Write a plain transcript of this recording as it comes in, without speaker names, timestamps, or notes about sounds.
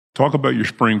Talk about your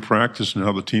spring practice and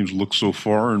how the teams look so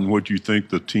far and what you think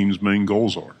the team's main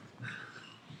goals are.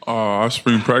 Our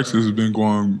spring practice has been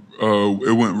going.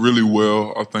 It went really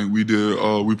well. I think we did.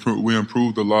 We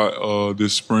improved a lot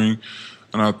this spring,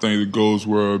 and I think the goals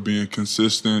were being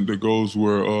consistent. The goals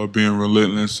were being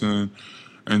relentless and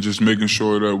just making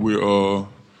sure that we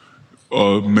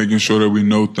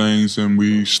know things and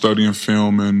we studying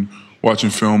film and watching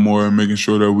film more and making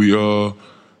sure that we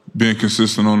being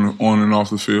consistent on and off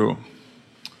the field.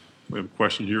 We have a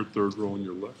question here, third row on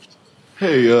your left.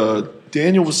 Hey,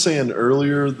 Daniel was saying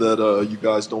earlier that you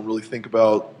guys don't really think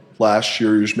about last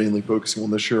year. You're just mainly focusing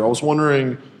on this year. I was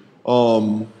wondering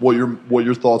what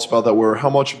your thoughts about that were. How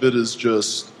much of it is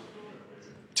just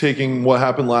taking what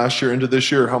happened last year into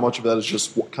this year? Or how much of that is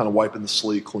just kind of wiping the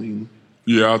slate clean?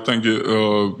 Yeah, I think it,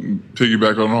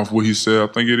 piggybacking off what he said,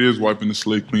 I think it is wiping the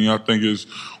slate clean. I think it's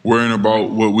worrying about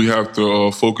what we have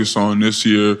to focus on this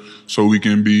year so we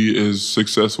can be as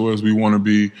successful as we want to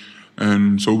be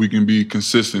and so we can be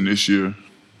consistent this year.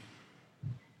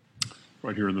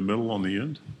 Right here in the middle on the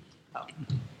end.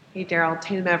 Hey, Darrell,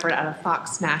 Tatum Everett out of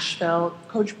Fox Nashville.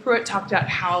 Coach Pruitt talked about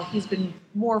how he's been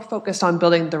more focused on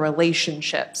building the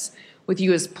relationships with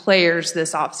you as players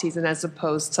this offseason as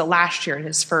opposed to last year in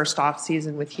his first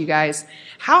offseason with you guys.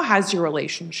 How has your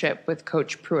relationship with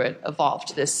Coach Pruitt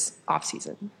evolved this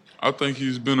offseason? I think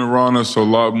he's been around us a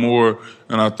lot more,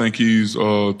 and I think he's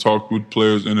talked with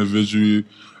players individually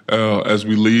as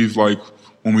we leave. Like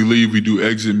when we leave, we do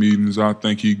exit meetings. I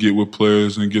think he get with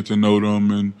players and get to know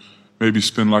them and maybe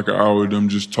spend like an hour with them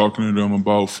just talking to them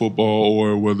about football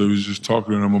or whether it's just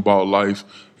talking to them about life.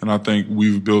 And I think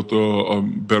we've built a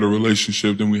better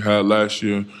relationship than we had last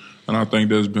year. And I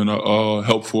think that's been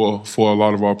helpful for a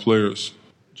lot of our players.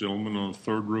 Gentleman on the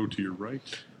third row to your right.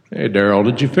 Hey, Darrell,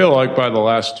 did you feel like by the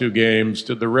last two games,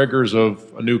 did the rigors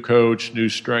of a new coach, new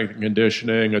strength and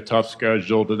conditioning, a tough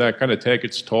schedule, did that kind of take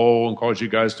its toll and cause you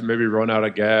guys to maybe run out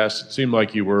of gas? It seemed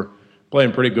like you were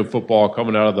playing pretty good football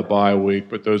coming out of the bye week,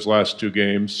 but those last two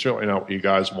games, certainly not what you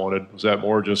guys wanted. Was that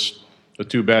more just the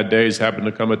two bad days happened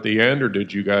to come at the end, or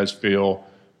did you guys feel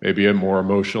maybe more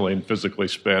emotionally and physically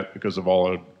spent because of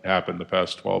all that happened the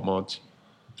past 12 months?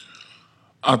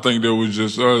 I think that was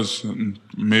just us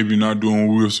maybe not doing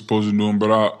what we were supposed to do,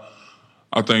 but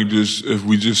I think just if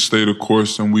we just stay the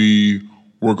course and we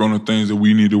work on the things that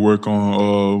we need to work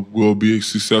on, we'll be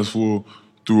successful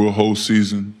through a whole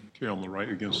season. Okay, on the right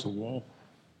against the wall.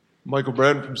 Michael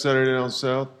Bratton from Saturday Down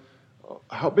South.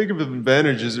 How big of an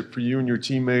advantage is it for you and your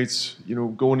teammates,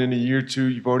 going into year two?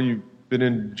 You've already been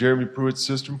in Jeremy Pruitt's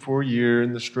system for a year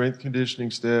and the strength conditioning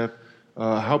staff.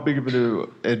 How big of an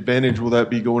advantage will that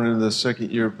be going into the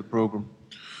second year of the program?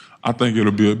 I think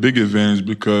it'll be a big advantage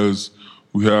because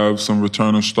we have some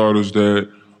returning starters that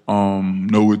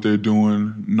know what they're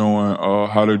doing, knowing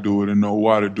how to do it, and know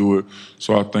why to do it.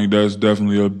 So I think that's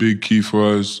definitely a big key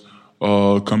for us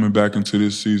coming back into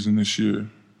this season this year.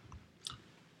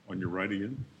 On your right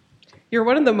again. You're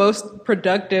one of the most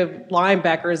productive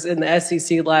linebackers in the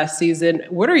SEC last season.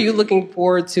 What are you looking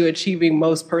forward to achieving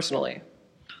most personally?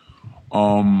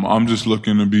 I'm just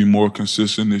looking to be more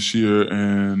consistent this year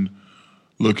and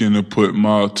looking to put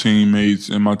my teammates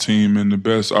and my team in the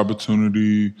best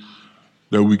opportunity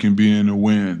that we can be in to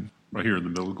win. Right here in the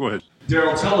middle. Go ahead.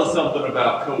 Darrell, tell us something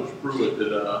about Coach Pruitt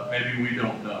that maybe we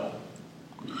don't know.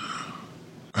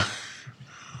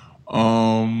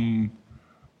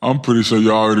 I'm pretty sure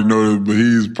y'all already know this, but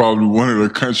he's probably one of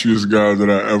the countryest guys that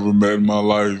I ever met in my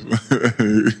life.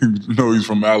 He's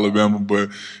from Alabama, but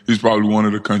he's probably one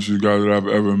of the countryest guys that I've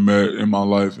ever met in my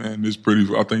life. And I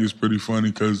think it's pretty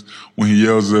funny because when he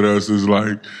yells at us, it's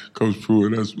like, Coach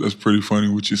Pruitt, that's pretty funny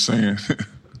what you're saying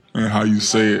and how you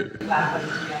say it.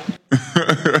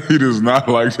 He does not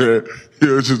like that.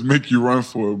 He'll just make you run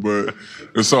for it, but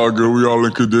it's all good. We all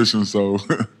in condition, so.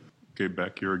 Okay,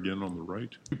 back here again on the right.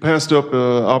 You passed up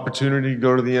an opportunity to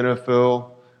go to the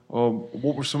NFL.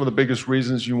 What were some of the biggest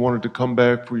reasons you wanted to come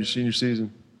back for your senior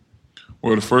season?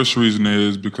 Well, the first reason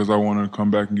is because I wanted to come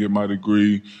back and get my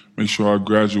degree, make sure I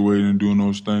graduate and doing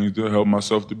those things to help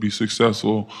myself to be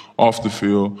successful off the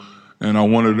field. And I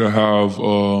wanted to have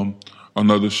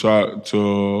another shot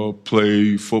to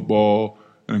play football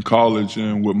in college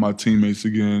and with my teammates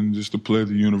again, just to play at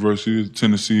the University of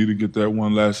Tennessee to get that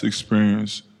one last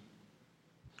experience.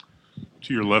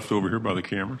 To your left over here by the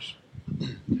cameras.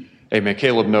 Hey, man,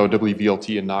 Caleb No,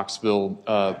 WVLT in Knoxville.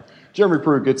 Jeremy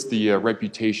Pruitt gets the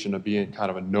reputation of being kind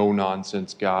of a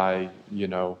no-nonsense guy,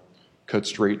 cut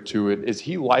straight to it. Is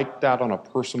he like that on a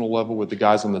personal level with the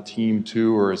guys on the team,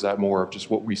 too, or is that more of just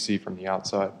what we see from the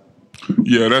outside?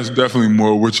 Yeah, that's definitely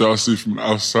more what y'all see from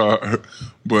outside.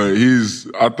 But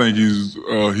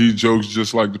he jokes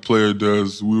just like the player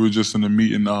does. We were just in a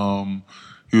meeting.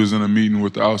 He was in a meeting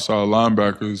with the outside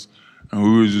linebackers, and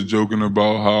we were just joking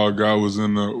about how a guy was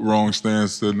in the wrong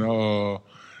stance in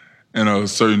a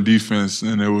certain defense,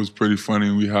 and it was pretty funny.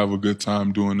 We have a good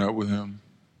time doing that with him.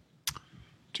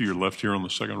 To your left here on the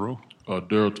second row.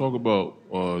 Darrell, talk about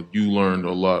you learned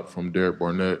a lot from Derek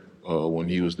Barnett when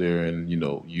he was there, and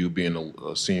you being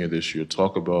a senior this year.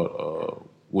 Talk about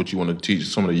what you want to teach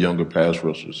some of the younger pass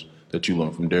rushers that you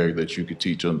learned from Derek that you could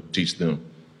teach them.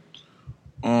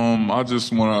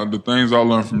 The things I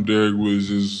learned from Derek was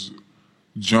just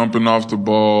jumping off the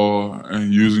ball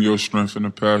and using your strength in the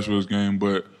pass rush game.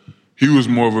 But he was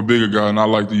more of a bigger guy, and I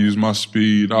like to use my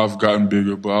speed. I've gotten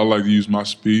bigger, but I like to use my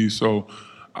speed. So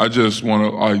I just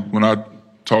want to, when I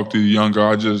talk to the younger,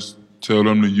 I just tell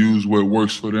them to use what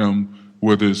works for them,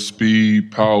 whether it's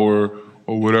speed, power,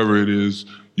 or whatever it is.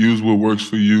 Use what works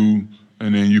for you,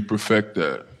 and then you perfect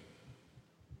that.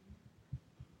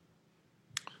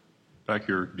 Back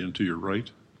here again to your right.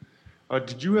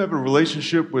 Did you have a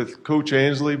relationship with Coach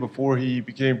Ansley before he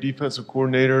became defensive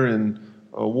coordinator? And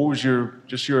what was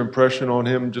your impression on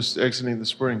him just exiting the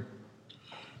spring?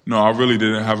 No, I really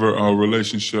didn't have a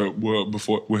relationship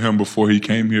with him before he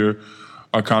came here.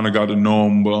 I kind of got to know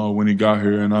him when he got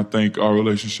here, and I think our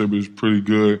relationship is pretty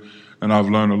good, and I've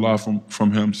learned a lot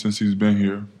from him since he's been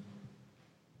here.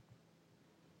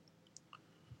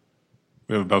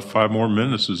 We have about 5 more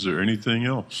minutes. Is there anything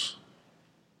else?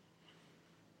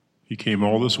 He came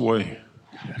all this way.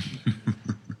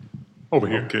 Over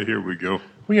here. Okay, here we go.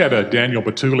 We had Daniel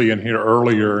Batuli in here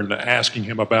earlier and asking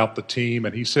him about the team,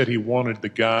 and he said he wanted the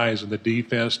guys in the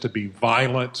defense to be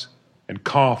violent and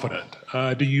confident.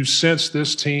 Do you sense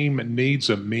this team needs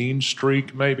a mean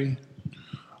streak, maybe?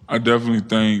 I definitely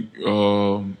think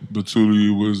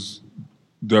Batuli was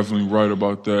definitely right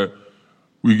about that.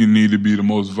 We need to be the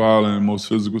most violent and most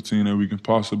physical team that we can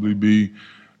possibly be,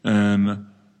 and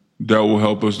that will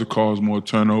help us to cause more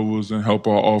turnovers and help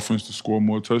our offense to score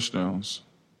more touchdowns.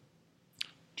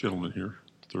 Gentleman here,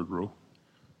 third row.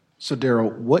 So, Darrell,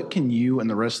 what can you and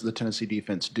the rest of the Tennessee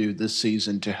defense do this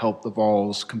season to help the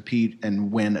Vols compete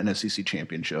and win an SEC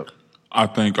championship? I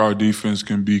think our defense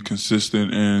can be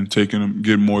consistent and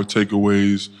get more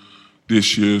takeaways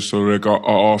this year so that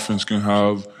our offense can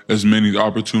have as many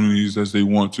opportunities as they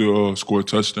want to score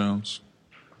touchdowns.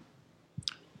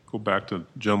 Go back to the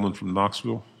gentleman from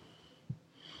Knoxville.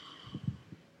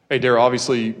 Hey, Darrell,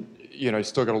 obviously, you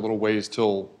still got a little ways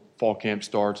till fall camp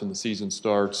starts and the season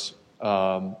starts.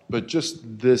 But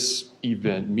just this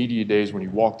event, media days, when you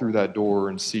walk through that door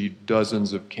and see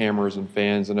dozens of cameras and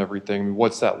fans and everything, I mean,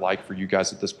 what's that like for you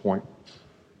guys at this point?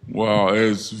 Wow,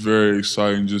 it's very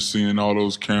exciting just seeing all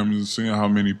those cameras and seeing how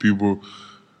many people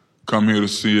come here to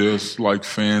see us, like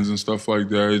fans and stuff like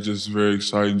that. It's just very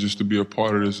exciting just to be a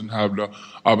part of this and have the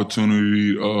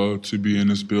opportunity to be in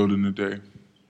this building today.